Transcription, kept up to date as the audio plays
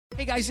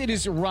Hey guys, it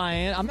is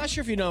Ryan. I'm not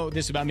sure if you know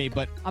this about me,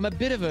 but I'm a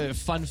bit of a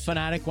fun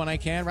fanatic when I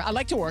can. I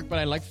like to work, but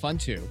I like fun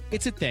too.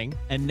 It's a thing.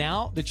 And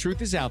now the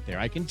truth is out there.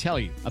 I can tell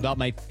you about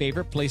my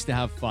favorite place to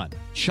have fun.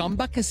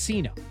 Chumba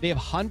Casino. They have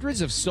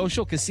hundreds of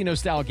social casino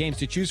style games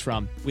to choose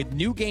from with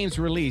new games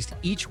released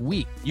each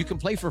week. You can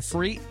play for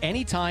free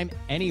anytime,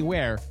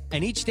 anywhere.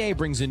 And each day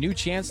brings a new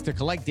chance to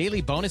collect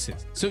daily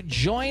bonuses. So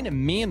join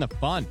me in the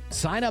fun.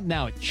 Sign up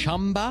now at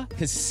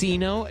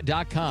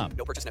ChumbaCasino.com.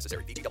 No purchase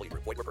necessary. VGW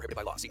Group. Void where prohibited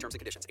by law. See terms and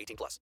conditions.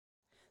 18+.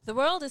 The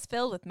world is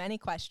filled with many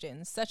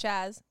questions, such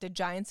as, did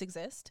giants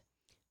exist?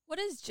 What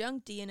is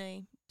junk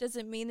DNA? Does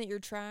it mean that you're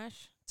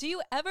trash? Do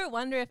you ever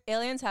wonder if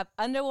aliens have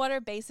underwater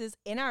bases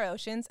in our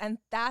oceans, and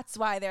that's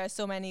why there are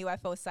so many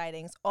UFO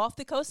sightings off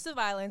the coasts of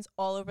islands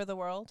all over the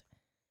world?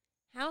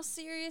 How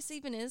serious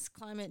even is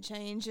climate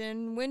change,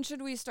 and when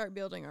should we start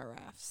building our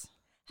rafts?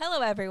 Hello,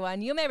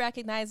 everyone. You may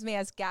recognize me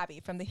as Gabby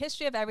from the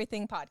History of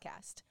Everything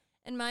podcast.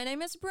 And my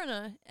name is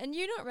Bruna, and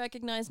you don't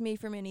recognize me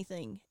from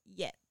anything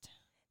yet.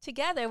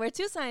 Together, we're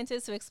two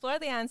scientists who explore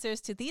the answers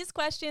to these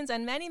questions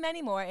and many,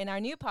 many more in our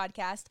new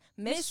podcast,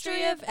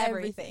 Mystery of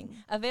Everything,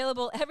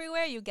 available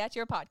everywhere you get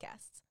your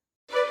podcasts.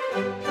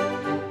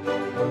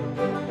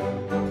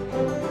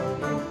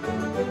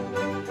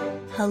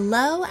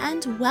 Hello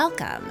and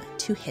welcome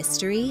to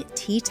History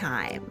Tea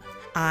Time.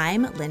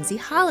 I'm Lindsay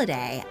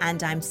Holiday,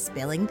 and I'm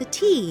spilling the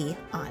tea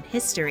on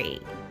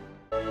history.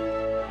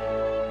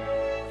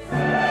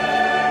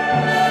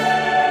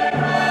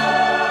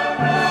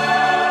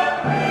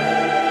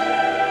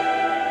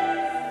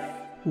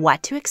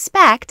 What to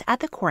expect at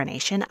the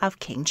coronation of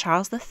King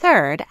Charles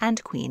III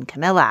and Queen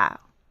Camilla.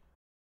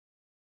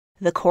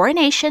 The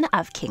coronation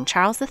of King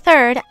Charles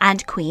III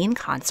and Queen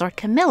Consort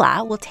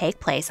Camilla will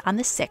take place on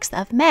the 6th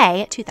of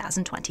May,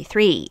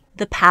 2023.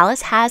 The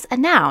palace has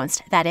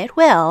announced that it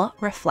will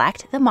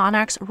reflect the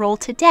monarch's role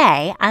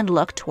today and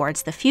look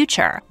towards the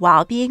future,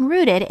 while being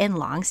rooted in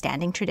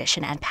long-standing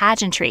tradition and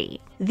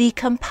pageantry. The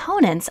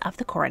components of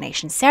the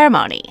coronation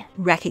ceremony: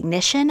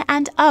 recognition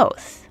and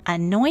oath,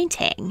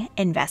 anointing,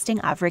 investing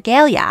of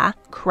regalia,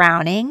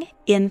 crowning,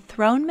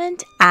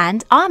 enthronement,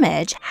 and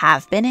homage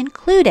have been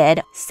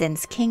included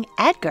since King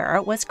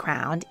Edgar was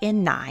crowned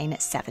in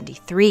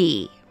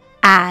 973.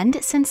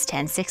 And since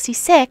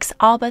 1066,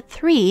 all but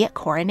 3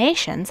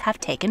 coronations have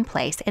taken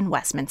place in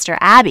Westminster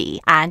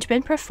Abbey and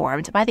been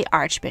performed by the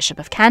Archbishop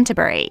of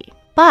Canterbury.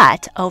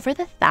 But over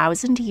the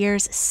 1,000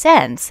 years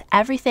since,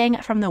 everything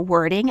from the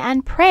wording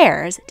and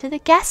prayers to the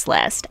guest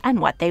list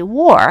and what they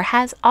wore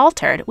has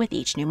altered with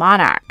each new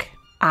monarch.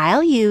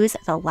 I'll use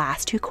the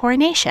last 2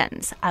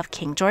 coronations of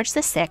King George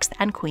VI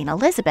and Queen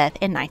Elizabeth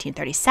in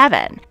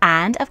 1937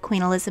 and of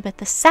Queen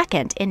Elizabeth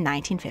II in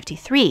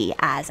 1953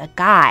 as a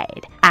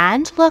guide,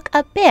 and look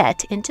a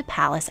bit into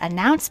palace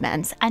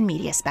announcements and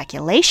media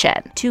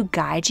speculation to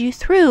guide you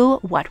through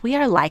what we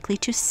are likely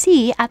to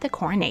see at the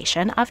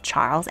coronation of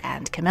Charles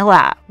and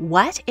Camilla,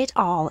 what it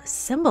all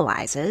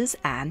symbolizes,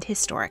 and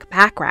historic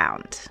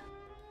background.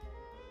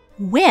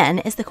 When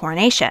is the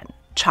coronation?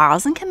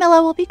 Charles and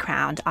Camilla will be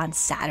crowned on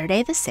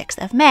Saturday, the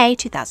 6th of May,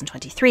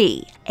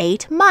 2023,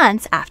 8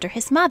 months after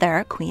his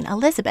mother, Queen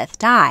Elizabeth,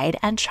 died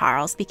and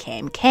Charles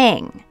became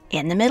king.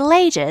 In the Middle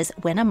Ages,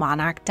 when a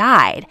monarch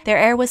died, their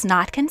heir was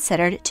not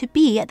considered to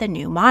be the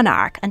new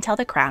monarch until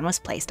the crown was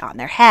placed on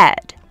their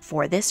head.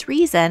 For this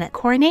reason,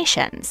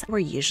 coronations were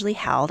usually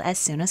held as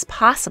soon as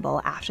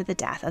possible after the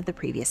death of the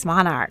previous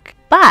monarch.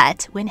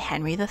 But when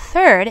Henry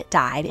III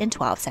died in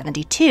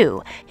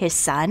 1272, his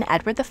son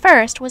Edward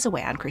I was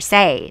away on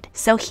crusade,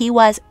 so he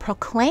was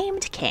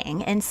proclaimed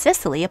king in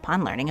Sicily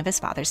upon learning of his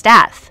father's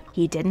death.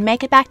 He didn't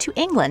make it back to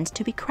England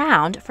to be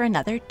crowned for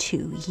another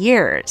 2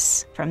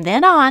 years. From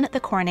then on,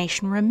 the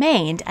coronation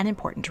remained an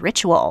important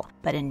ritual,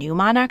 but a new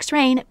monarch's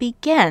reign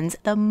begins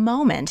the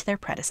moment their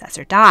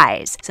predecessor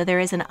dies, so there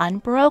is an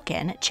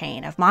unbroken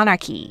chain of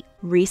monarchy.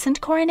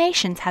 Recent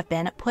coronations have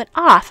been put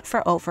off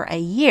for over a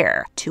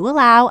year to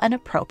allow an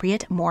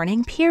appropriate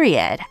mourning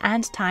period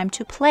and time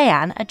to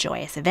plan a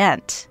joyous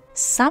event.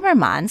 Summer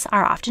months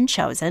are often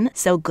chosen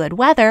so good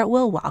weather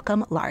will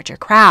welcome larger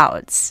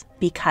crowds.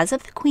 Because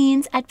of the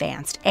Queen's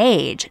advanced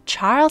age,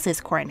 Charles's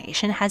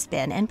coronation has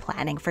been in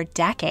planning for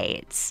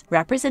decades.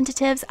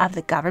 Representatives of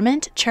the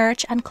government,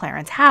 church, and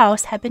Clarence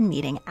House have been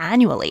meeting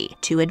annually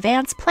to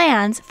advance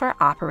plans for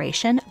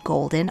Operation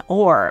Golden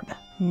Orb.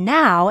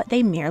 Now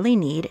they merely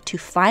need to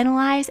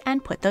finalize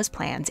and put those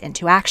plans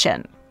into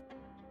action.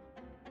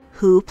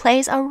 Who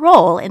plays a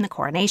role in the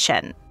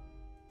coronation?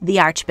 The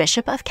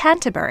Archbishop of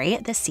Canterbury,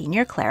 the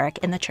senior cleric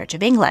in the Church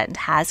of England,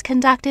 has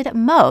conducted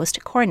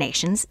most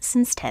coronations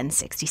since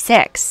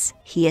 1066.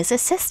 He is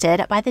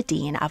assisted by the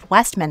Dean of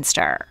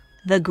Westminster.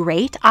 The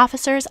great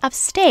officers of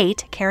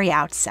state carry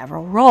out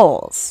several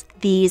roles.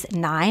 These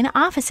 9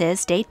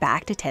 offices date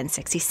back to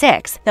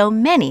 1066, though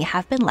many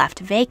have been left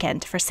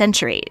vacant for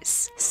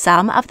centuries.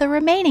 Some of the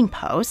remaining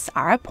posts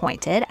are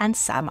appointed and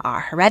some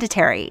are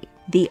hereditary.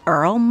 The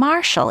Earl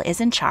Marshal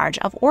is in charge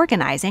of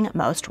organizing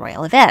most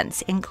royal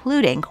events,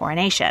 including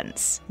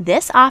coronations.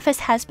 This office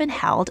has been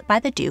held by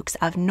the Dukes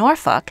of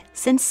Norfolk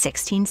since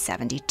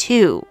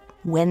 1672.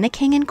 When the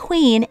king and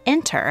queen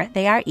enter,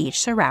 they are each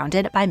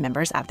surrounded by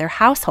members of their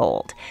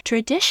household.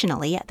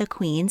 Traditionally, the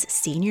queen's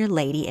senior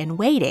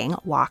lady-in-waiting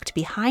walked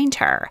behind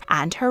her,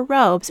 and her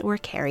robes were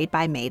carried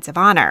by maids of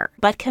honor.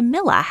 But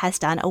Camilla has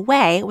done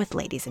away with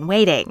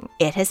ladies-in-waiting.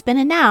 It has been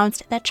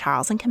announced that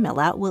Charles and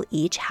Camilla will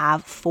each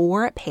have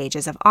 4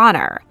 pages of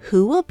honor,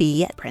 who will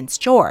be Prince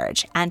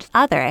George and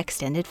other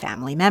extended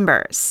family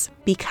members.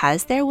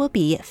 Because there will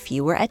be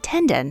fewer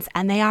attendants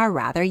and they are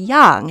rather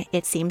young,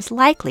 it seems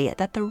likely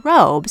that the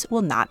robes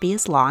will not be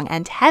as long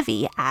and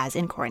heavy as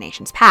in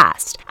coronations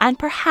past, and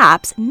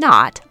perhaps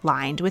not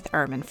lined with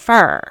ermine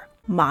fur.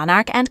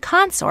 Monarch and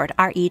consort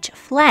are each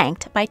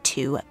flanked by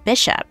 2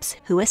 bishops,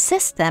 who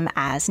assist them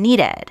as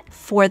needed.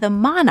 For the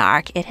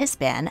monarch, it has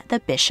been the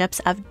bishops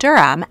of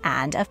Durham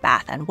and of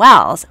Bath and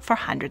Wells for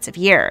hundreds of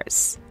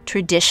years.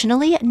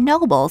 Traditionally,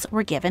 nobles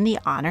were given the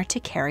honor to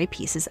carry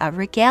pieces of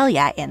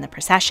regalia in the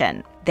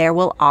procession. There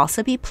will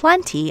also be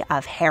plenty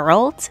of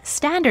heralds,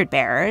 standard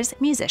bearers,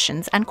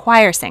 musicians, and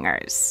choir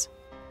singers.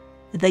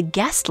 The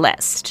guest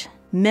list.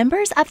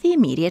 Members of the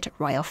immediate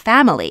royal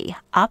family,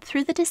 up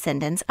through the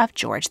descendants of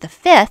George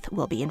V,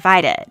 will be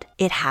invited.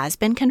 It has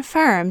been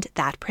confirmed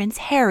that Prince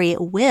Harry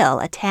will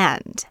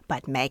attend,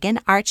 but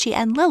Meghan, Archie,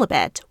 and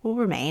Lilibet will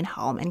remain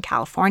home in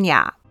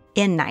California.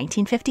 In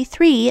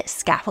 1953,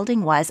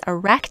 scaffolding was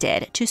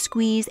erected to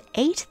squeeze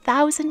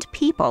 8,000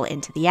 people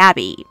into the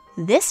abbey.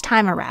 This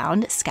time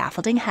around,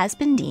 scaffolding has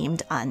been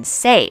deemed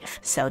unsafe,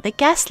 so the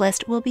guest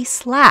list will be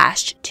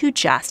slashed to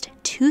just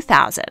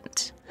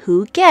 2,000.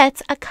 Who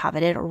gets a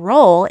coveted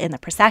role in the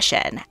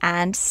procession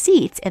and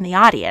seats in the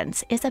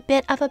audience is a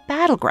bit of a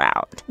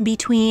battleground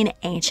between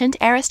ancient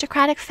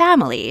aristocratic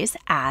families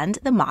and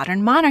the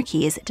modern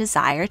monarchy's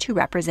desire to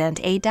represent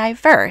a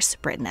diverse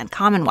Britain and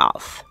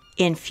Commonwealth.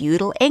 In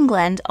feudal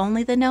England,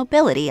 only the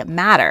nobility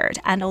mattered,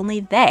 and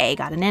only they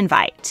got an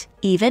invite.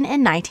 Even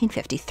in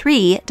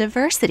 1953,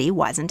 diversity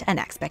wasn't an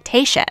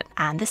expectation,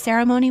 and the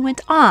ceremony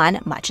went on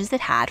much as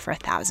it had for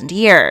 1,000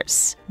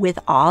 years, with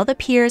all the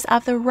peers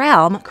of the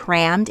realm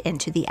crammed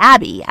into the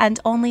abbey and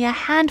only a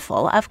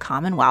handful of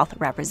Commonwealth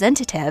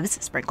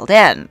representatives sprinkled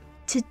in.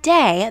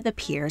 Today, the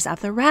peers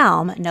of the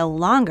realm no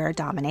longer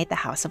dominate the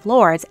House of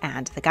Lords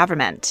and the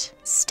government.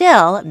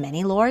 Still,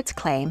 many lords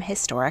claim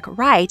historic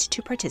right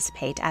to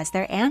participate as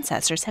their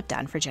ancestors have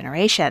done for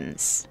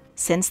generations.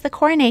 Since the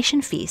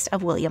coronation feast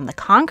of William the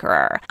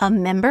Conqueror, a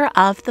member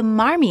of the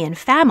Marmion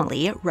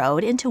family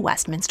rode into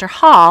Westminster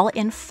Hall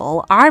in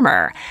full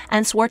armor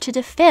and swore to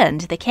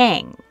defend the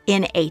king.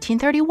 In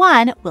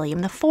 1831,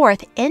 William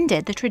IV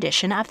ended the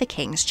tradition of the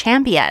king's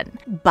champion,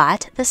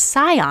 but the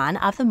scion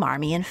of the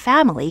Marmion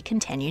family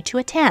continued to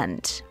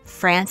attend.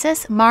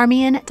 Francis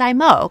Marmion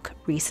Dymoke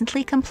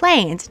recently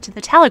complained to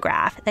the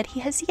Telegraph that he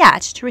has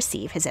yet to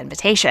receive his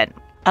invitation.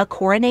 A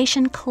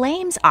coronation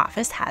claims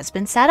office has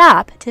been set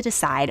up to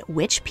decide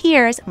which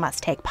peers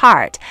must take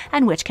part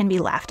and which can be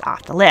left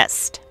off the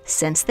list.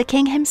 Since the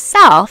king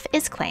himself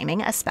is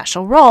claiming a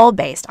special role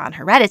based on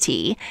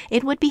heredity,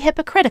 it would be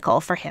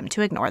hypocritical for him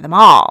to ignore them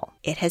all.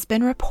 It has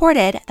been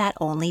reported that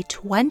only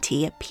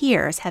 20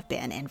 peers have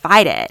been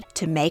invited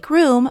to make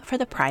room for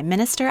the prime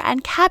minister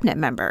and cabinet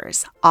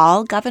members,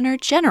 all governor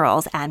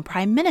generals and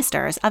prime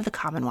ministers of the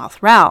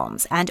Commonwealth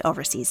realms and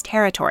overseas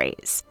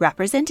territories,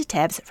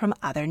 representatives from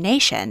other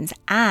nations,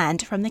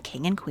 and from the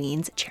king and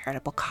queen's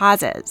charitable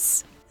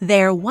causes.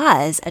 There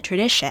was a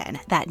tradition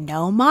that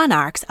no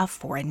monarchs of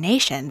foreign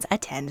nations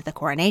attend the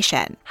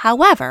coronation.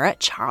 However,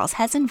 Charles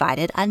has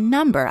invited a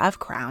number of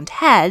crowned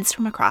heads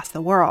from across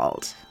the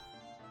world.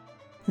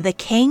 The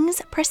King's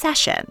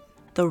Procession.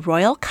 The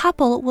royal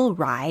couple will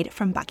ride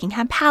from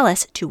Buckingham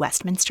Palace to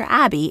Westminster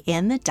Abbey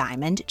in the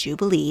Diamond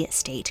Jubilee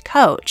State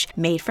Coach,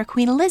 made for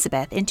Queen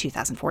Elizabeth in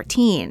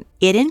 2014.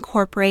 It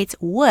incorporates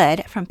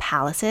wood from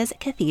palaces,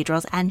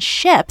 cathedrals, and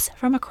ships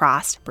from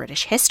across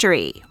British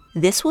history.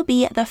 This will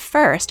be the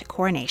first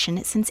coronation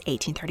since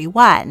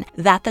 1831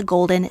 that the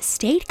Golden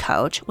State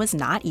Coach was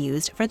not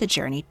used for the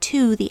journey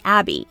to the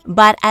Abbey.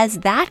 But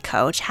as that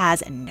coach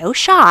has no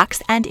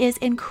shocks and is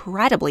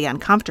incredibly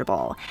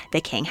uncomfortable,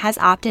 the king has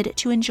opted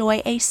to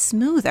enjoy a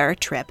smoother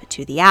trip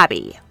to the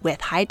Abbey,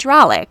 with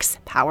hydraulics,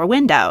 power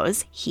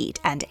windows, heat,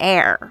 and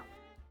air.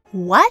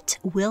 What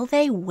will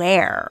they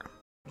wear?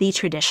 The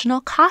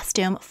traditional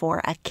costume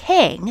for a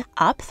king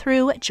up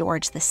through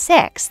George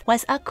VI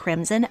was a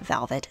crimson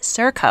velvet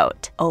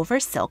surcoat over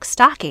silk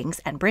stockings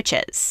and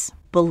breeches.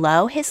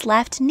 Below his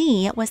left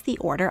knee was the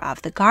Order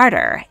of the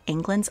Garter,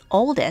 England's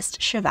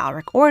oldest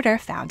chivalric order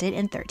founded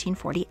in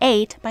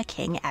 1348 by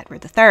King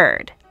Edward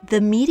III.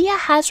 The media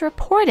has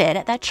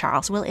reported that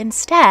Charles will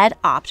instead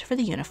opt for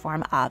the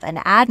uniform of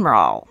an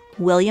admiral.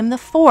 William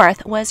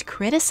IV was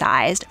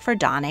criticized for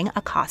donning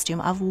a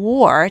costume of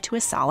war to a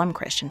solemn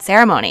Christian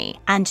ceremony,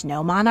 and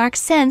no monarch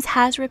since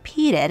has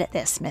repeated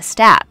this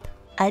misstep.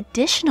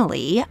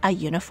 Additionally, a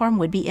uniform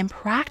would be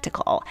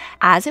impractical,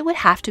 as it would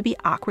have to be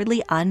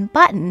awkwardly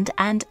unbuttoned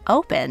and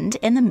opened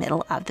in the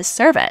middle of the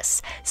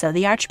service, so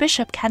the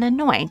archbishop can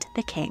anoint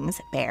the king's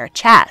bare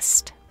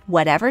chest.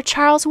 whatever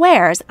Charles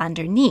wears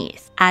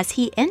underneath. As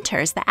he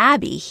enters the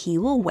abbey, he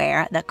will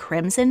wear the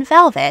crimson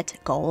velvet,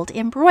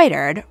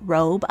 gold-embroidered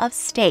robe of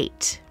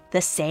state,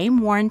 the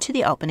same worn to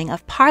the opening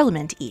of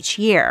Parliament each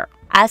year.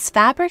 As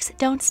fabrics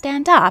don't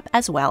stand up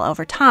as well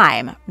over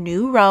time,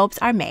 new robes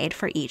are made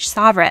for each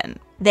sovereign.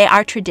 They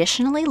are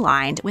traditionally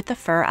lined with the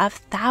fur of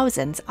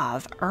thousands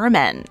of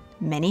ermine.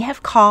 Many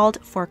have called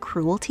for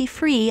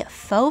cruelty-free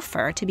faux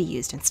fur to be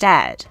used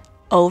instead.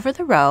 Over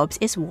the robes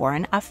is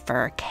worn a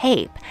fur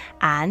cape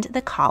and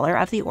the collar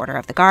of the Order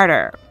of the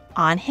Garter.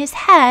 On his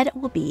head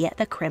will be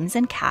the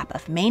crimson cap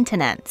of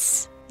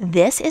maintenance.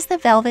 This is the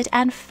velvet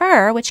and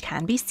fur which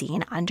can be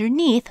seen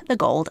underneath the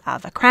gold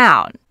of a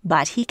crown.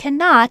 But he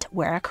cannot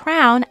wear a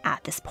crown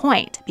at this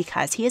point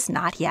because he is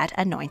not yet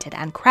anointed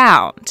and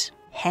crowned.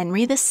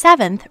 Henry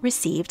VII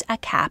received a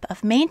cap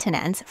of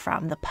maintenance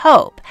from the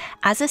Pope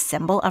as a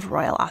symbol of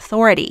royal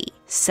authority.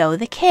 So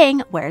the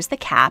king wears the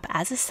cap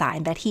as a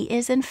sign that he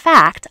is in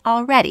fact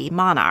already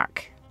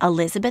monarch.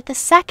 Elizabeth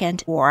II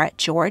wore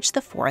George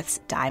IV's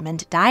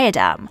diamond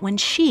diadem when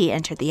she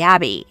entered the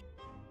abbey.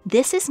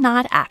 This is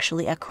not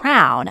actually a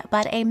crown,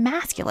 but a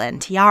masculine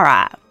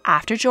tiara.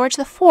 After George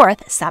IV,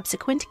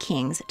 subsequent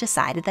kings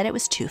decided that it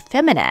was too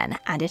feminine,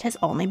 and it has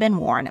only been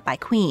worn by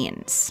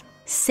queens.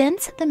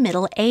 Since the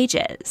Middle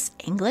Ages,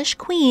 English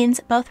queens,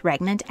 both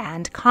regnant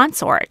and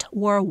consort,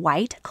 wore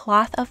white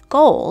cloth of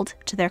gold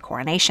to their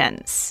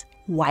coronations.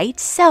 White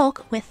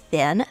silk with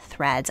thin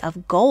threads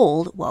of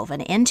gold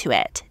woven into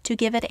it to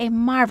give it a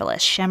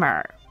marvelous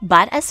shimmer.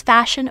 But as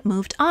fashion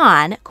moved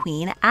on,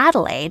 Queen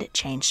Adelaide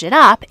changed it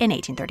up in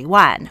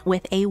 1831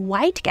 with a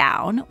white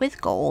gown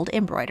with gold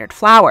embroidered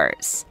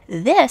flowers.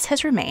 This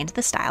has remained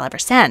the style ever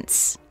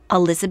since.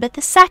 Elizabeth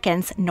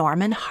II's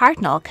Norman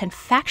Hartnell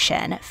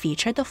confection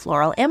featured the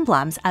floral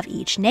emblems of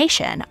each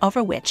nation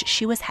over which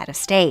she was head of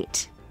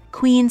state.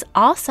 Queens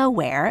also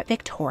wear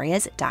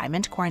Victoria's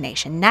diamond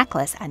coronation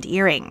necklace and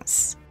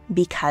earrings.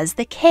 Because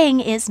the king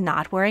is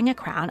not wearing a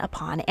crown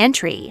upon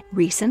entry,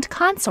 recent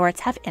consorts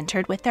have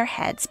entered with their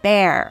heads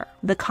bare.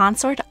 The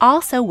consort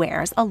also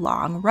wears a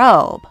long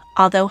robe,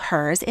 although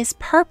hers is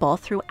purple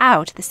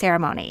throughout the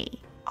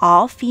ceremony.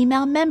 All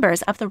female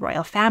members of the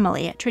royal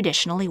family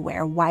traditionally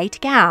wear white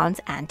gowns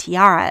and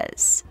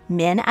tiaras.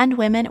 Men and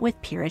women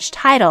with peerage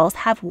titles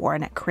have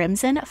worn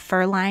crimson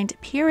fur-lined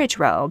peerage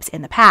robes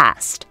in the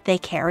past. They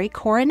carry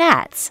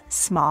coronets,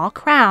 small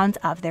crowns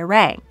of their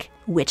rank,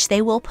 which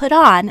they will put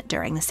on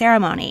during the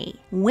ceremony.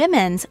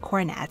 Women's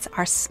coronets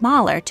are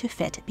smaller to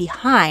fit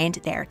behind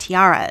their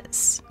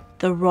tiaras.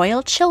 The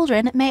royal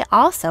children may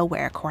also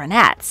wear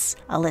coronets.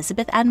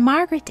 Elizabeth and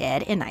Margaret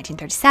did in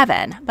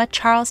 1937, but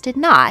Charles did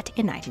not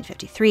in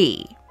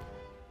 1953.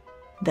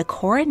 The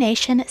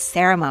coronation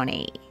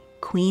ceremony.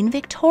 Queen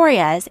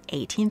Victoria's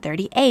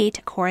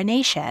 1838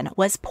 coronation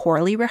was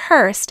poorly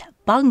rehearsed,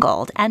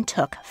 bungled, and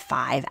took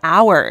 5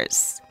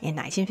 hours. In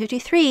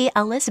 1953,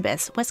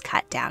 Elizabeth's was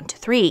cut down to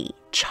 3.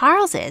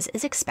 Charles's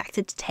is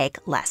expected to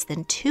take less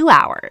than 2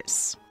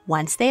 hours.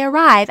 Once they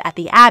arrive at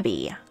the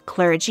abbey,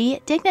 clergy,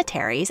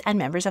 dignitaries, and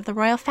members of the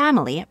royal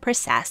family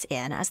process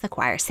in as the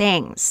choir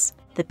sings.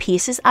 The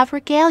pieces of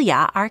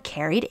regalia are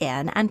carried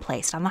in and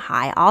placed on the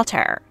high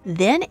altar.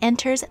 Then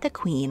enters the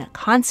queen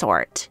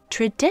consort.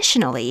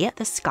 Traditionally,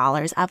 the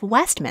scholars of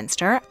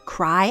Westminster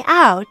cry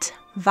out,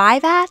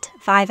 "Vivat,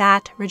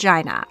 vivat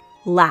Regina,"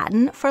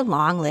 Latin for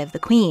 "Long live the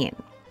Queen."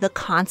 The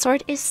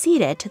consort is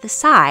seated to the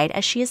side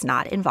as she is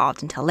not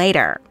involved until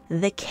later.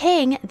 The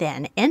king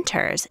then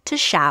enters to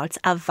shouts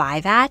of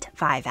 "Vivat,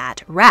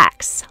 vivat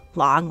Rex,"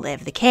 "Long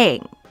live the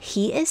king."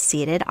 He is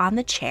seated on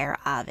the chair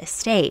of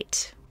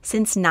estate.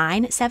 Since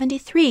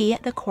 973,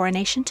 the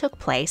coronation took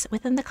place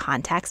within the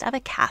context of a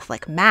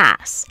Catholic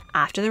Mass.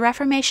 After the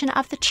Reformation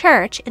of the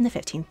Church in the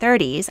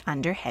 1530s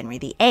under Henry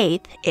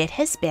VIII, it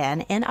has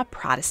been in a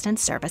Protestant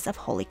service of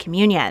Holy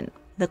Communion.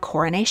 The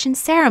coronation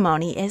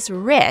ceremony is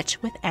rich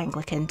with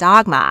Anglican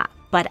dogma,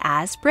 but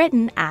as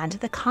Britain and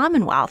the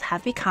Commonwealth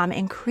have become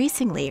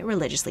increasingly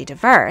religiously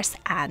diverse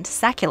and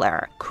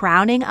secular,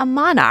 crowning a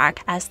monarch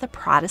as the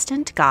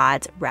Protestant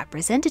God's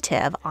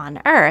representative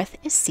on earth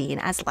is seen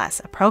as less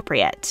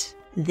appropriate.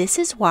 This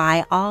is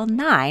why all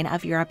 9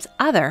 of Europe's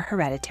other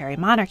hereditary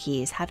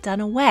monarchies have done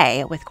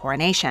away with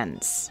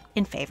coronations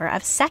in favor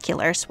of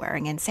secular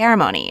swearing-in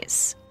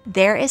ceremonies.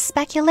 There is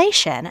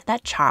speculation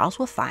that Charles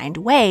will find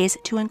ways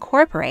to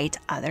incorporate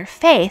other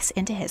faiths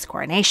into his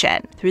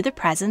coronation through the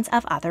presence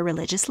of other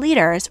religious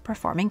leaders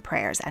performing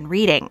prayers and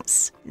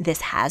readings.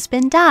 This has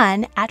been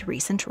done at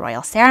recent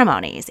royal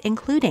ceremonies,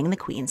 including the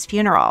Queen's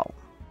funeral.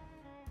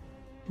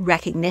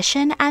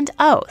 Recognition and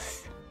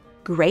oath.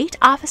 Great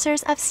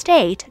officers of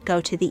state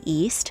go to the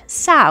east,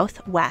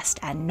 south, west,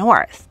 and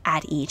north.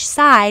 At each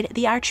side,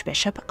 the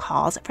archbishop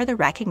calls for the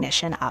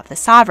recognition of the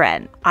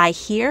sovereign. "I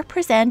here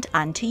present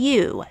unto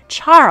you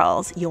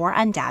Charles, your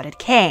undoubted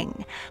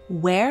king.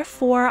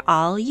 Wherefore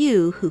all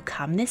you who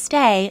come this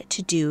day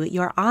to do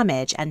your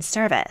homage and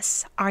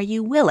service, are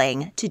you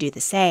willing to do the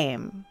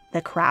same?"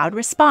 The crowd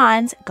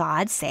responds,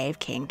 "God save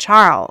King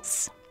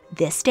Charles."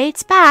 This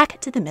dates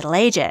back to the Middle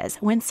Ages,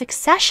 when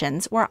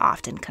successions were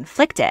often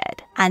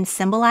conflicted, and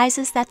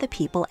symbolizes that the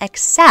people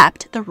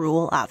accept the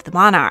rule of the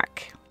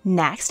monarch.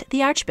 Next,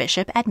 the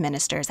archbishop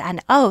administers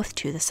an oath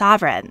to the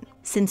sovereign.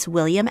 Since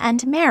William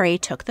and Mary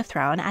took the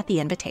throne at the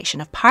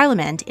invitation of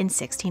Parliament in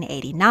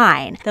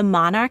 1689, the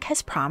monarch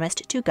has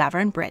promised to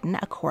govern Britain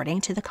according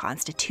to the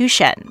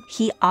Constitution.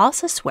 He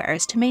also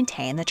swears to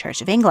maintain the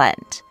Church of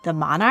England. The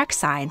monarch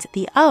signs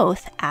the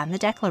oath and the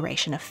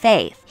Declaration of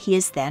Faith. He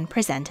is then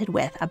presented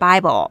with a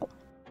Bible.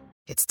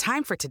 It's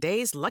time for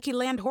today's Lucky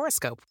Land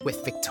horoscope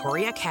with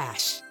Victoria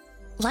Cash.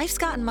 Life's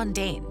gotten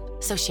mundane,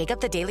 so shake up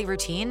the daily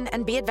routine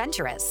and be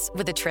adventurous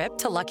with a trip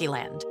to Lucky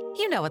Land.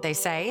 You know what they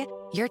say,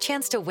 your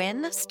chance to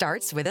win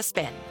starts with a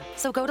spin.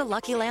 So go to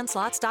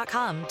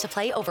LuckyLandSlots.com to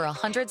play over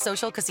 100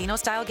 social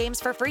casino-style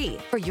games for free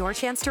for your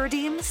chance to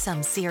redeem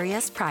some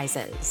serious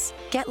prizes.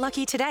 Get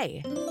lucky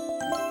today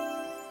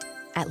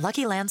at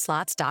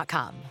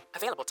LuckyLandSlots.com.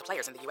 Available to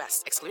players in the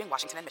U.S., excluding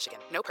Washington and Michigan.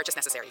 No purchase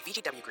necessary.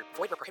 VGW Group.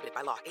 Void where prohibited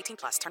by law. 18+.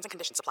 Terms and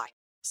conditions apply.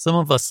 Some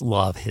of us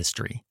love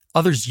history.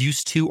 Others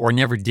used to or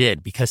never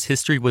did because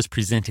history was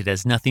presented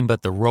as nothing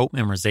but the rote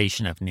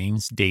memorization of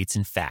names, dates,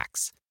 and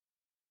facts.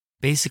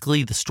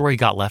 Basically, the story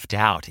got left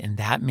out, and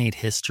that made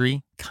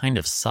history kind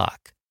of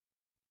suck.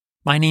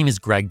 My name is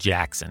Greg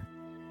Jackson.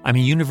 I'm a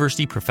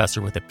university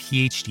professor with a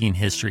PhD in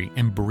history,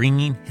 and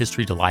bringing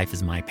history to life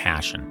is my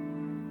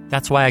passion.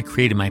 That's why I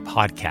created my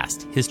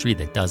podcast, History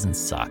That Doesn't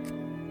Suck.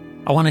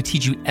 I want to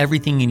teach you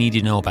everything you need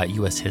to know about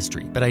U.S.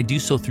 history, but I do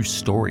so through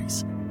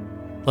stories.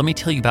 Let me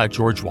tell you about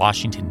George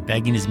Washington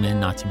begging his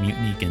men not to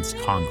mutiny against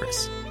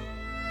Congress,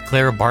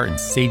 Clara Barton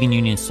saving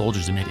Union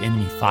soldiers amid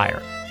enemy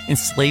fire,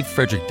 enslaved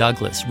Frederick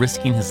Douglass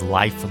risking his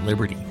life for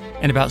liberty,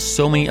 and about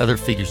so many other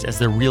figures as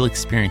their real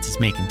experiences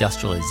make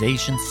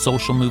industrialization,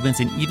 social movements,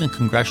 and even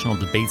congressional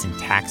debates and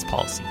tax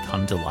policy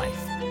come to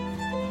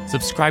life.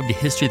 Subscribe to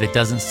History That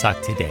Doesn't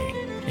Suck today,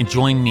 and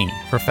join me,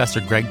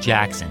 Professor Greg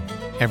Jackson,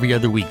 every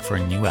other week for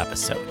a new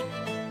episode,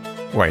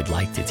 where I'd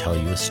like to tell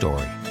you a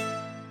story.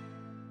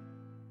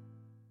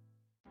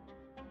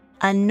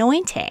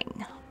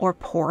 Anointing, or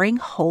pouring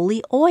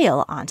holy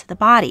oil onto the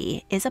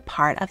body, is a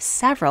part of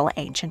several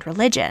ancient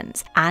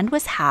religions and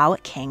was how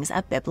kings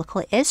of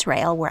biblical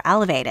Israel were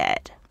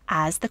elevated.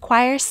 As the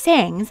choir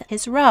sings,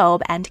 his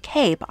robe and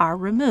cape are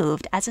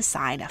removed as a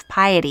sign of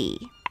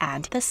piety,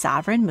 and the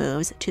sovereign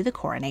moves to the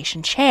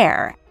coronation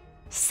chair.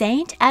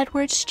 St.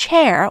 Edward's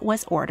chair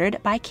was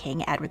ordered by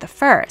King Edward I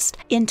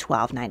in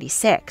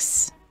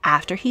 1296.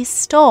 After he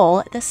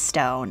stole the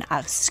stone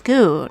of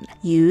Scone,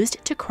 used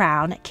to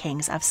crown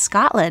kings of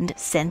Scotland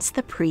since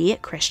the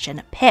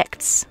pre-Christian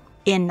Picts.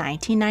 In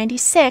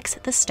 1996,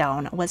 the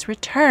stone was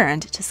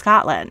returned to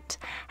Scotland.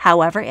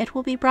 However, it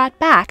will be brought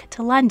back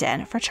to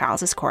London for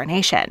Charles's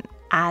coronation.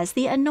 As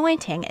the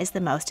anointing is the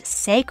most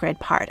sacred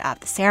part of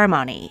the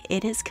ceremony,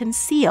 it is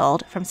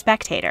concealed from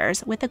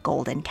spectators with a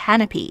golden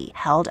canopy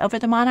held over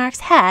the monarch's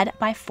head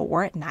by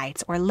 4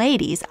 knights or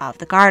ladies of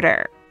the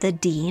Garter. The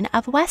Dean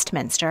of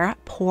Westminster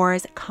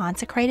pours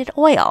consecrated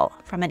oil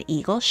from an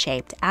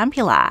eagle-shaped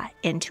ampulla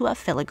into a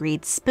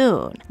filigreed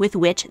spoon, with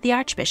which the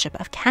Archbishop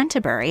of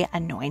Canterbury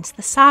anoints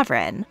the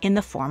sovereign in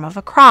the form of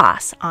a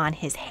cross on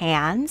his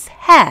hands,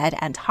 head,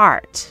 and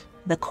heart.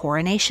 The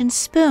coronation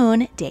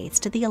spoon dates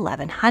to the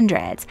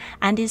 1100s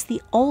and is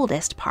the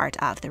oldest part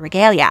of the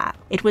regalia.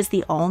 It was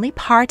the only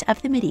part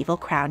of the medieval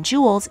crown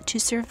jewels to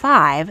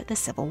survive the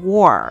Civil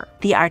War.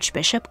 The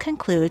Archbishop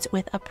concludes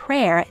with a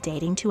prayer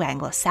dating to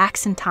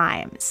Anglo-Saxon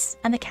times,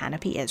 and the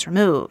canopy is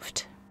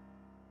removed.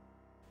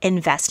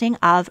 Investing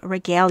of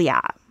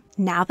regalia.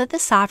 Now that the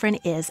sovereign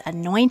is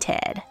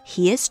anointed,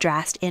 he is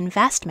dressed in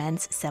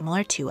vestments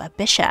similar to a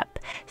bishop,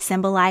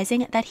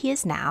 symbolizing that he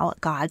is now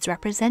God's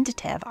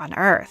representative on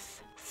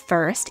earth.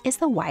 First is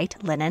the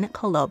white linen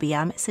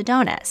colobium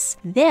sidonis,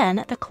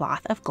 then the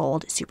cloth of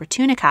gold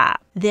supertunica.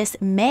 This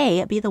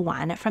may be the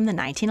one from the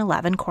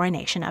 1911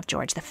 coronation of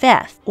George V,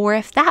 or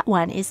if that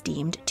one is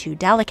deemed too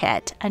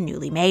delicate, a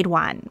newly made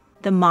one.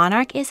 The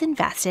monarch is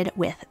invested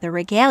with the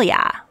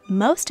regalia,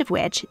 most of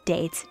which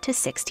dates to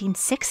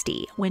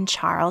 1660, when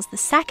Charles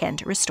II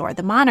restored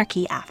the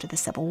monarchy after the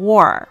Civil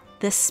War.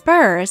 The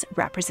spurs,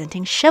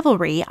 representing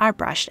chivalry, are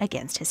brushed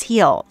against his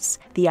heels.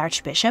 The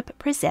Archbishop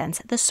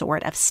presents the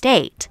sword of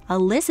state.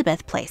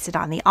 Elizabeth placed it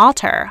on the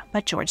altar,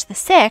 but George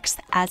VI,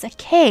 as a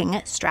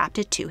king, strapped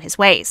it to his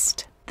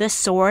waist. The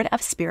sword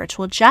of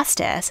spiritual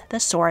justice, the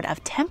sword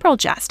of temporal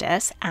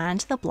justice,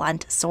 and the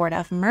blunt sword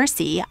of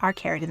mercy are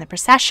carried in the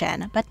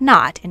procession, but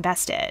not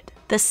invested.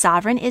 The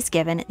sovereign is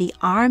given the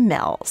arm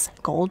mills,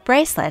 gold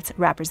bracelets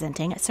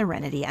representing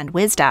serenity and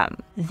wisdom.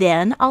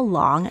 Then a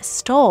long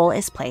stole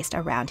is placed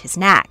around his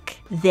neck.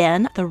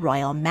 Then the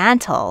royal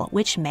mantle,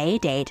 which may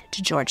date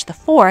to George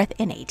IV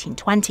in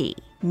 1820.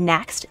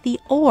 Next, the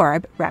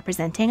orb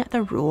representing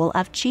the rule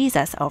of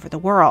Jesus over the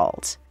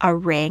world. A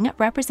ring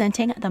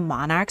representing the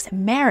monarch's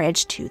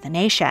marriage to the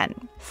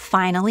nation.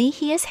 Finally,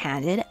 he is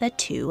handed the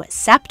 2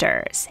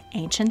 scepters,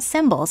 ancient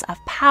symbols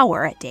of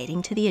power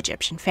dating to the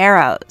Egyptian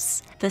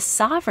pharaohs. The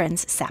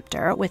sovereign's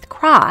scepter with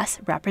cross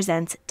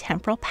represents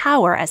temporal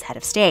power as head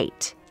of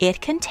state.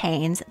 It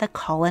contains the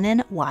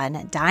Cullinan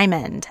 1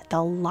 diamond,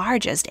 the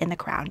largest in the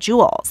crown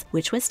jewels,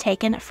 which was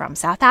taken from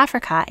South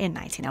Africa in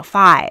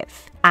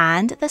 1905.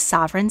 And the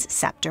sovereign's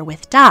scepter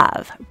with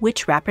dove,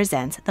 which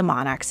represents the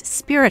monarch's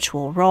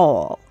spiritual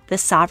role. The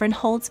sovereign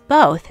holds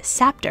both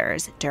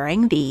scepters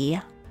during the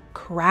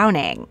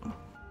crowning.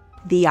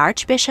 The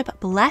Archbishop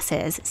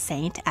blesses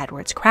St.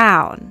 Edward's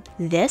crown.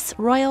 This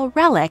royal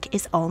relic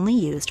is only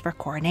used for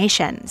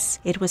coronations.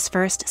 It was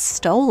first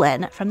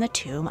stolen from the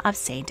tomb of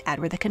St.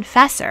 Edward the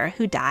Confessor,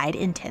 who died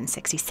in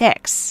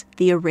 1066.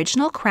 The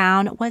original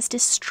crown was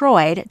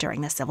destroyed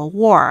during the Civil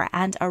War,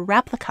 and a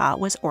replica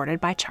was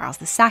ordered by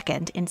Charles II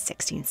in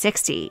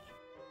 1660.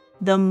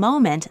 The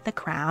moment the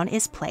crown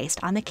is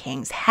placed on the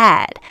king's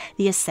head,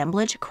 the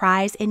assemblage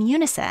cries in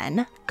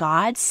unison,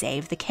 "God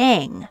save the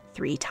king,"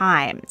 3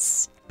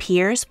 times.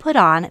 Peers put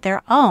on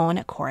their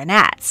own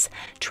coronets,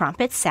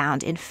 trumpets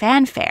sound in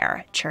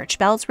fanfare, church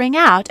bells ring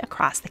out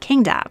across the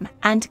kingdom,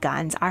 and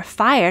guns are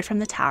fired from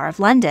the Tower of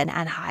London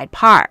and Hyde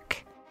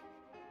Park.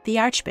 The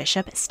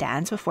Archbishop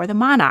stands before the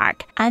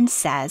monarch and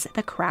says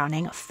the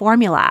crowning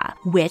formula,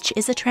 which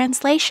is a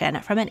translation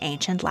from an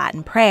ancient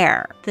Latin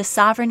prayer. The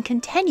sovereign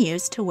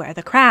continues to wear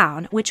the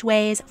crown, which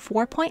weighs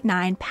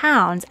 4.9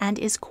 pounds and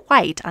is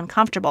quite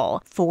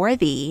uncomfortable, for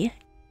the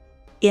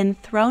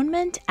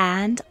enthronement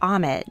and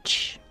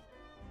homage.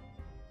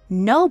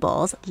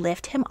 Nobles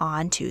lift him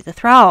on to the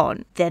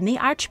throne. Then the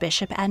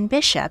archbishop and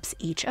bishops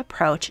each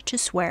approach to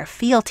swear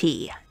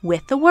fealty,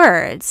 with the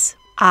words,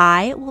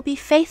 "I will be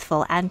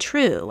faithful and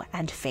true,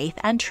 and faith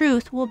and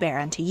truth will bear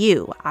unto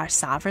you, our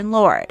sovereign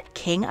Lord,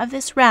 King of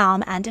this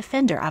realm and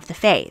defender of the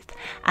faith,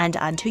 and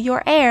unto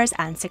your heirs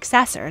and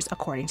successors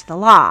according to the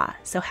law,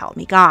 so help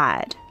me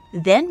God."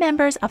 Then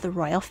members of the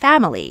royal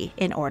family,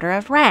 in order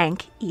of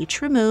rank,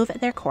 each remove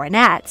their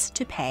coronets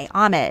to pay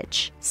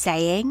homage,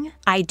 saying,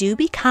 "I do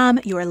become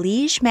your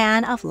liege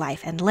man of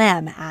life and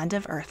limb, and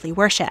of earthly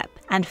worship,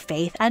 and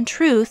faith and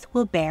truth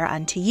will bear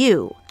unto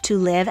you, to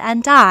live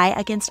and die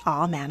against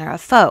all manner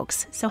of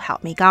folks, so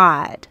help me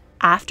God."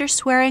 After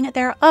swearing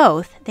their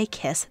oath, they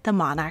kiss the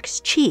monarch's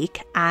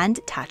cheek and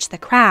touch the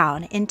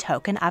crown in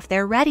token of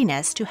their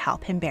readiness to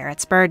help him bear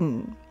its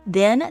burden.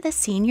 Then the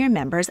senior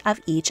members of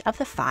each of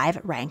the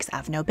 5 ranks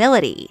of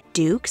nobility,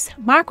 dukes,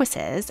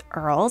 marquises,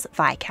 earls,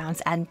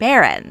 viscounts, and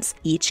barons,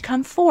 each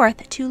come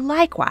forth to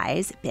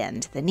likewise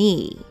bend the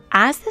knee.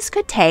 As this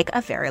could take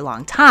a very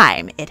long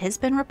time, it has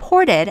been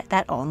reported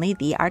that only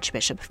the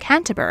Archbishop of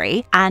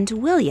Canterbury and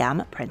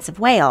William, Prince of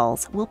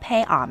Wales, will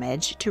pay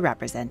homage to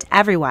represent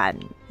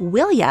everyone.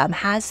 William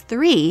has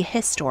 3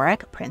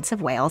 historic Prince of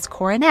Wales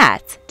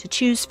coronets to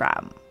choose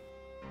from.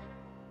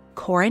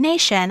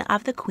 Coronation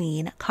of the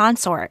Queen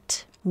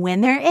Consort.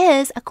 When there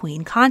is a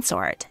queen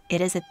consort,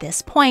 it is at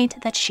this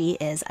point that she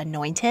is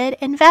anointed,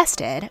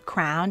 invested,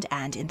 crowned,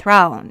 and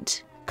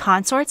enthroned.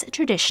 Consorts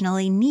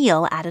traditionally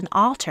kneel at an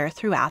altar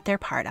throughout their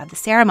part of the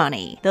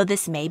ceremony, though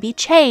this may be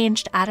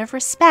changed out of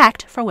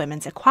respect for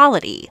women's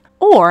equality,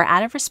 or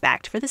out of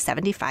respect for the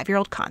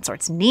 75-year-old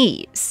consort's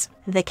knees.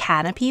 The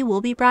canopy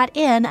will be brought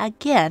in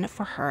again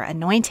for her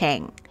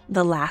anointing.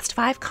 The last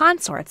 5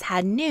 consorts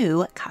had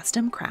new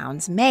custom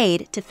crowns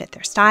made to fit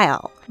their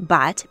style,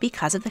 but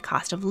because of the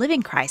cost of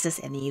living crisis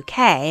in the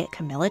UK,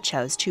 Camilla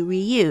chose to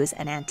reuse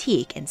an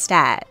antique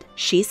instead.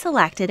 She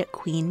selected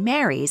Queen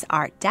Mary's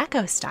Art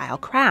Deco style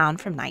crown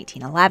from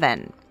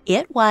 1911.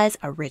 It was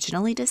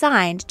originally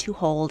designed to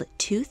hold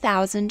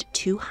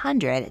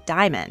 2,200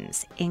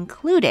 diamonds,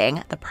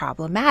 including the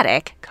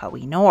problematic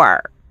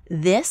Koh-i-Noor.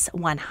 This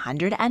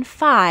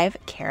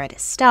 105-carat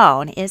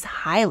stone is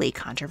highly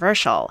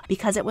controversial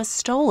because it was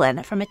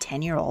stolen from a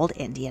 10-year-old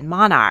Indian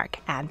monarch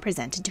and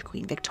presented to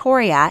Queen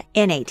Victoria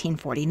in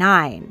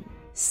 1849.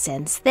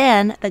 Since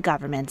then, the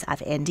governments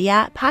of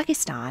India,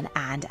 Pakistan,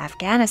 and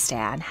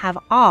Afghanistan have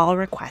all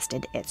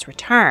requested its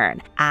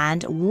return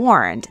and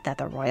warned that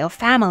the royal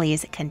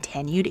family's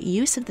continued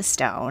use of the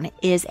stone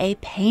is a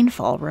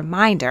painful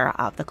reminder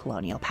of the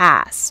colonial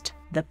past.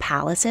 The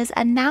palace's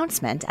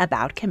announcement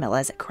about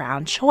Camilla's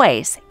crown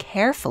choice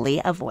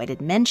carefully avoided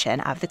mention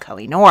of the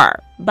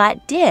Koh-i-Noor,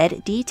 but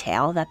did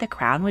detail that the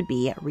crown would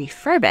be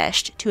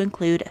refurbished to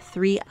include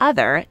 3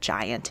 other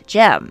giant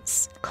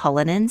gems,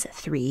 Cullinan's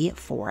 3,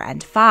 4,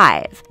 and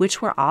 5,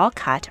 which were all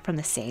cut from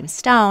the same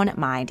stone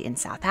mined in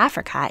South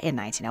Africa in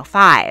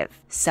 1905.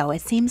 So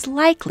it seems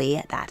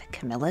likely that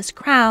Camilla's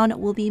crown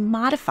will be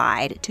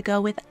modified to go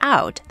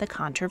without the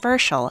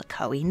controversial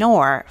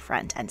Koh-i-Noor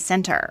front and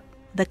center.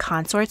 The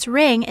consort's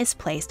ring is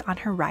placed on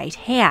her right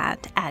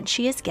hand, and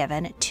she is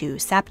given 2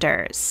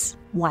 scepters.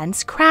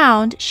 Once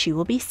crowned, she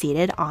will be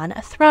seated on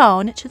a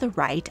throne to the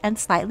right and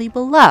slightly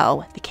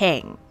below the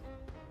king.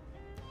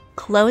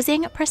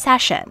 Closing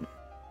procession.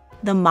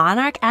 The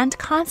monarch and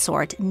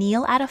consort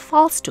kneel at a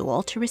fall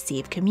stool to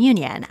receive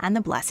communion, and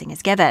the blessing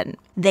is given.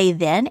 They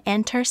then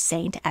enter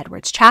St.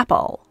 Edward's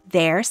Chapel.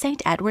 There,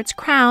 St. Edward's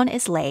crown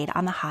is laid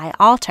on the high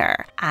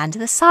altar, and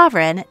the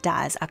sovereign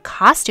does a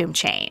costume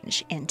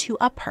change into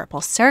a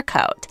purple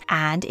surcoat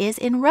and is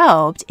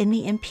enrobed in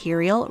the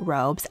imperial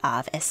robes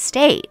of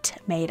estate,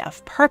 made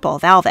of purple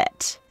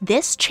velvet.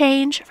 This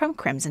change from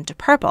crimson to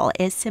purple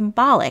is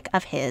symbolic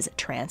of his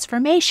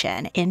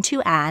transformation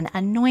into an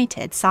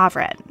anointed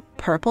sovereign.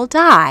 Purple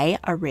dye,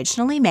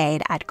 originally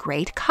made at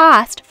great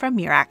cost from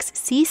Murex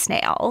sea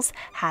snails,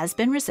 has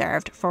been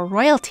reserved for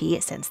royalty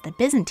since the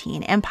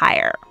Byzantine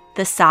Empire.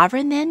 The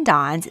sovereign then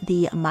dons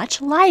the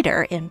much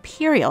lighter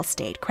imperial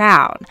state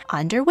crown,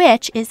 under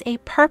which is a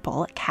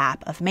purple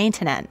cap of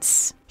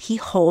maintenance. He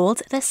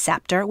holds the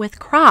scepter with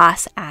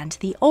cross and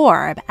the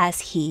orb as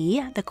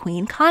he, the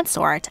queen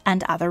consort,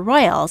 and other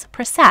royals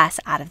process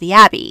out of the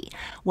abbey,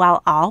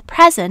 while all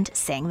present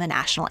sing the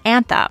national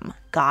anthem,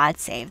 God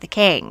Save the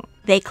King.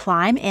 They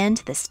climb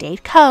into the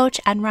state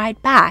coach and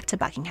ride back to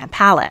Buckingham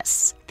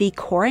Palace. The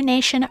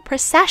coronation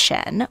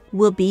procession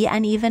will be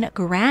an even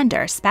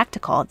grander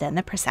spectacle than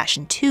the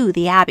procession to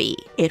the abbey.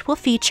 It will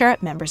feature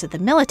members of the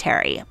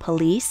military,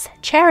 police,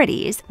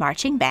 charities,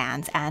 marching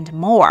bands, and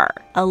more.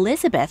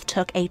 Elizabeth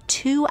took a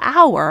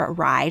 2-hour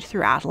ride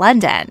throughout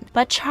London,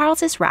 but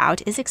Charles's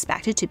route is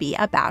expected to be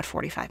about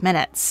 45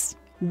 minutes.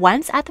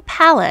 Once at the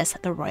palace,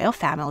 the royal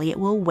family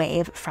will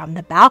wave from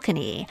the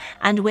balcony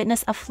and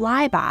witness a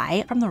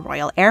flyby from the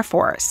Royal Air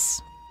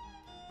Force.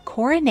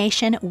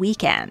 Coronation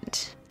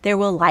weekend. There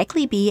will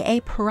likely be a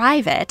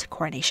private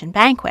coronation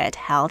banquet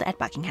held at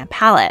Buckingham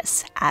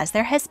Palace, as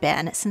there has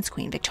been since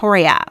Queen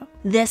Victoria.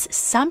 This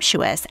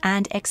sumptuous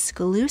and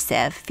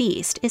exclusive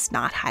feast is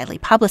not highly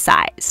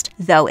publicized,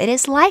 though it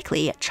is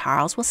likely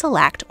Charles will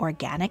select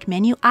organic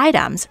menu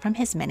items from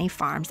his many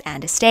farms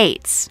and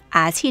estates,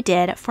 as he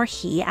did for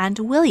he and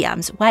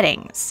William's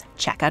weddings.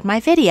 Check out my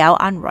video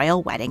on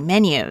royal wedding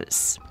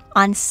menus.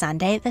 On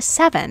Sunday the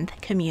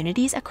 7th,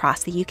 communities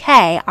across the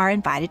UK are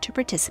invited to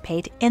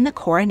participate in the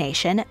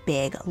Coronation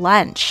Big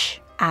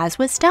Lunch. As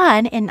was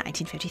done in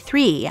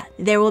 1953,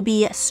 there will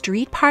be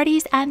street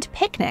parties and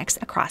picnics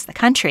across the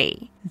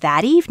country.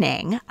 That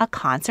evening, a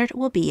concert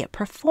will be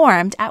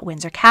performed at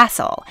Windsor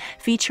Castle,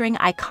 featuring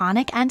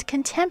iconic and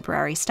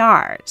contemporary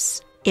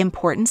stars.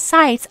 Important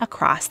sites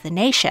across the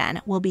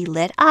nation will be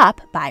lit up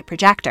by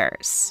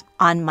projectors.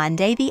 On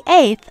Monday the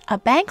 8th, a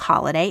bank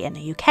holiday in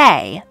the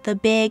UK, the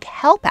Big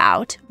Help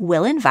Out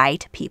will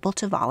invite people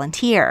to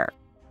volunteer.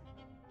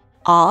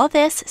 All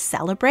this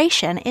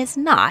celebration is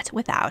not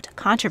without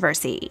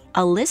controversy.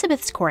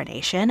 Elizabeth's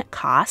coronation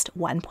cost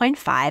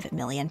 £1.5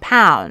 million,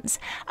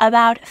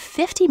 about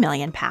 £50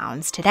 million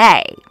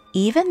today.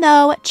 Even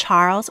though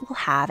Charles will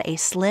have a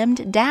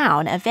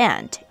slimmed-down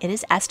event, it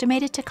is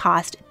estimated to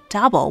cost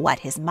double what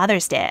his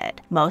mother's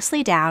did,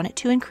 mostly down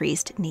to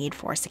increased need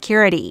for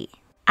security.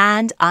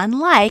 And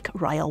unlike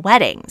royal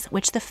weddings,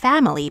 which the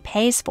family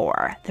pays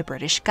for, the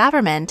British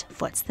government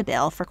foots the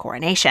bill for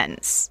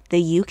coronations.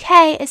 The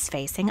UK is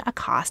facing a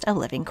cost of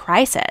living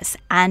crisis,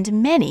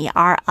 and many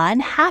are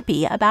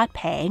unhappy about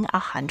paying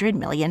 £100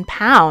 million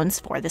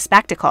for the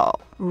spectacle.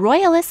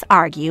 Royalists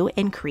argue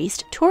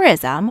increased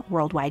tourism,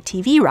 worldwide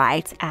TV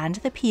rights, and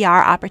the PR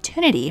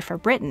opportunity for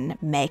Britain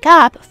make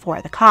up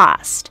for the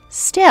cost.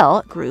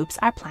 Still, groups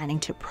are planning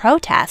to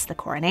protest the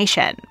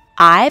coronation.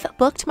 I've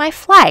booked my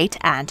flight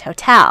and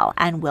hotel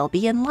and will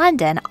be in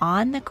London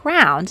on the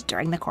ground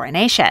during the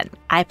coronation.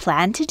 I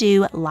plan to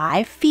do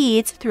live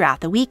feeds throughout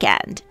the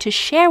weekend to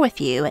share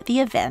with you the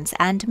events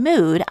and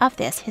mood of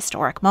this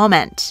historic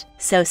moment.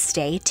 So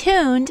stay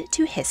tuned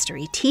to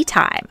History Tea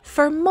Time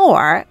for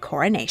more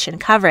coronation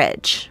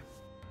coverage.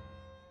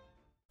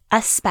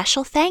 A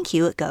special thank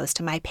you goes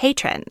to my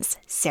patrons,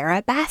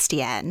 Sarah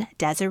Bastian,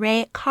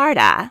 Desiree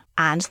Carda,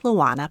 and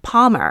Luana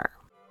Palmer.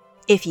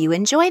 If you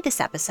enjoyed this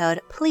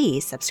episode,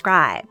 please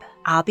subscribe.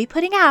 I'll be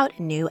putting out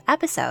new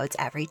episodes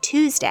every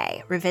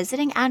Tuesday,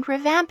 revisiting and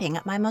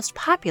revamping my most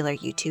popular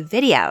YouTube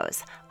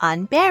videos,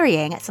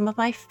 unburying some of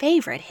my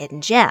favorite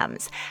hidden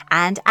gems,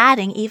 and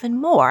adding even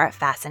more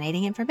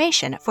fascinating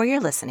information for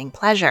your listening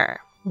pleasure.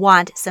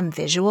 Want some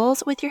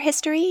visuals with your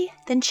history?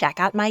 Then check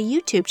out my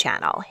YouTube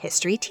channel,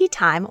 History Tea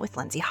Time with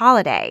Lindsay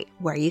Holiday,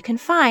 where you can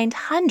find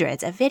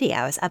hundreds of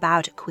videos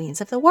about queens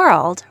of the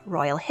world,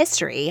 royal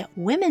history,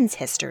 women's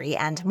history,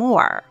 and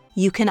more.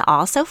 You can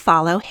also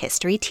follow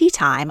History Tea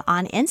Time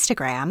on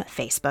Instagram,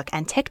 Facebook,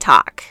 and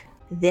TikTok.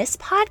 This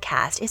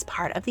podcast is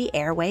part of the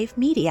Airwave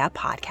Media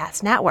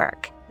Podcast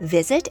Network.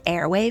 Visit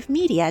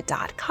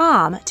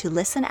airwavemedia.com to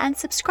listen and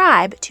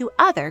subscribe to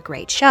other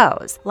great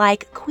shows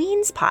like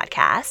Queen's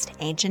Podcast,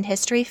 Ancient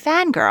History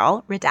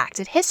Fangirl,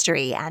 Redacted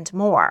History, and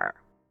more.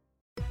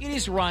 It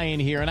is Ryan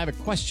here, and I have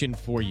a question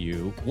for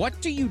you. What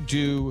do you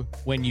do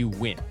when you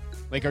win?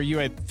 Like, are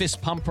you a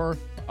fist pumper?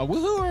 A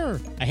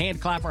woohooer, a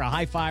hand clapper, a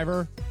high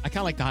fiver. I kind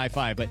of like the high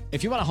five, but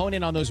if you want to hone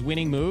in on those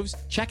winning moves,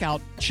 check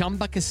out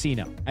Chumba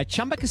Casino. At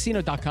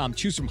ChumbaCasino.com,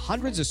 choose from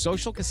hundreds of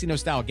social casino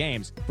style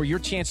games for your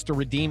chance to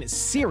redeem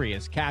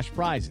serious cash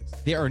prizes.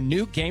 There are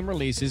new game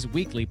releases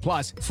weekly,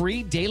 plus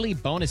free daily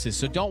bonuses.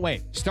 So don't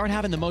wait. Start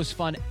having the most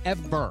fun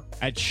ever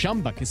at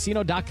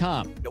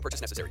ChumbaCasino.com. No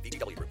purchase necessary.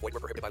 VGW Group. Void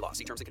where prohibited by law.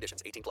 See terms and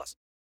conditions. 18+.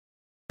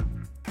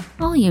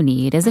 All you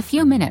need is a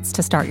few minutes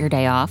to start your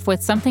day off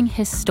with something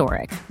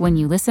historic when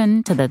you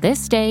listen to the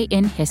This Day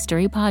in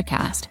History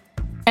podcast.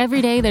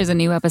 Every day there's a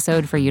new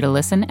episode for you to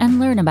listen and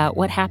learn about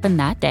what happened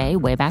that day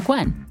way back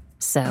when.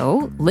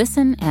 So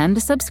listen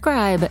and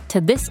subscribe to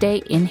This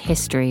Day in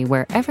History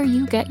wherever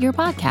you get your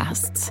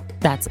podcasts.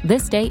 That's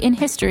This Day in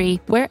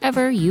History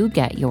wherever you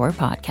get your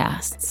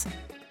podcasts.